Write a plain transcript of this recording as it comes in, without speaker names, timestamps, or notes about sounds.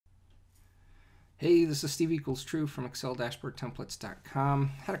Hey, this is Steve equals True from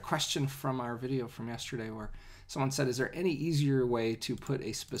Excel-Templates.com. Had a question from our video from yesterday where someone said, is there any easier way to put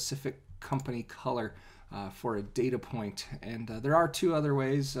a specific company color for a data point? And there are two other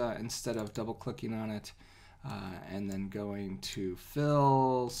ways instead of double clicking on it and then going to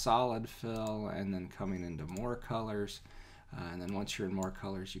fill, solid fill, and then coming into more colors. And then once you're in more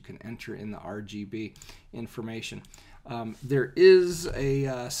colors, you can enter in the RGB information. There is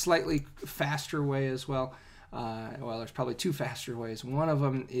a slightly faster way as well. Well, there's probably two faster ways. One of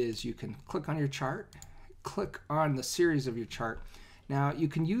them is you can click on your chart, click on the series of your chart. Now, you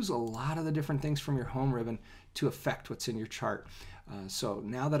can use a lot of the different things from your home ribbon to affect what's in your chart. So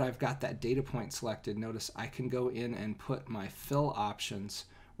now that I've got that data point selected, notice I can go in and put my fill options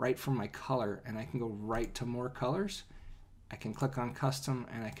right from my color, and I can go right to more colors. I can click on custom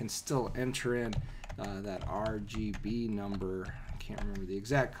and I can still enter in that RGB number. I can't remember the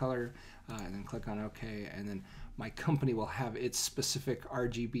exact color, and then click on OK, and then my company will have its specific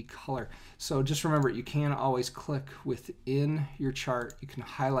RGB color. So just remember, you can always click within your chart. You can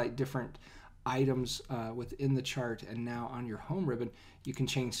highlight different items within the chart, and now on your home ribbon you can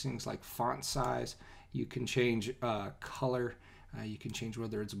change things like font size, you can change color, you can change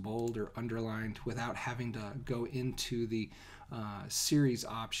whether it's bold or underlined without having to go into the series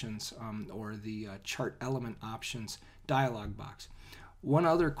options or the chart element options dialog box. One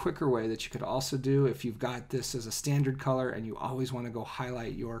other quicker way that you could also do, if you've got this as a standard color and you always want to go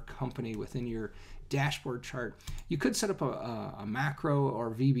highlight your company within your dashboard chart, you could set up a macro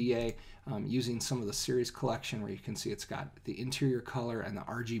or VBA using some of the series collection where you can see it's got the interior color and the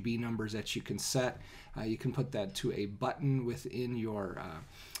RGB numbers that you can set. You can put that to a button within your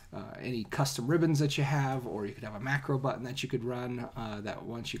any custom ribbons that you have, or you could have a macro button that you could run that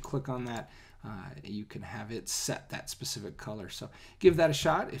once you click on that, you can have it set that specific color. So give that a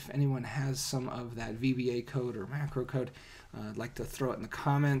shot. If anyone has some of that VBA code or macro code, I'd like to throw it in the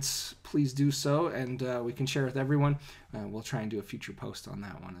comments. Please do so, and we can share it with everyone. We'll try and do a future post on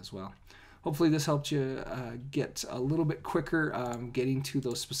that one as well. Hopefully this helped you get a little bit quicker getting to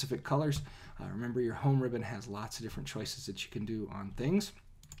those specific colors. Remember, your home ribbon has lots of different choices that you can do on things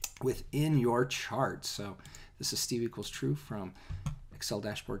within your chart. So this is Steve equals True from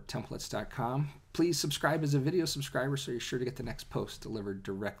Excel-Templates.com. Please subscribe as a video subscriber so you're sure to get the next post delivered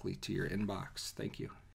directly to your inbox. Thank you.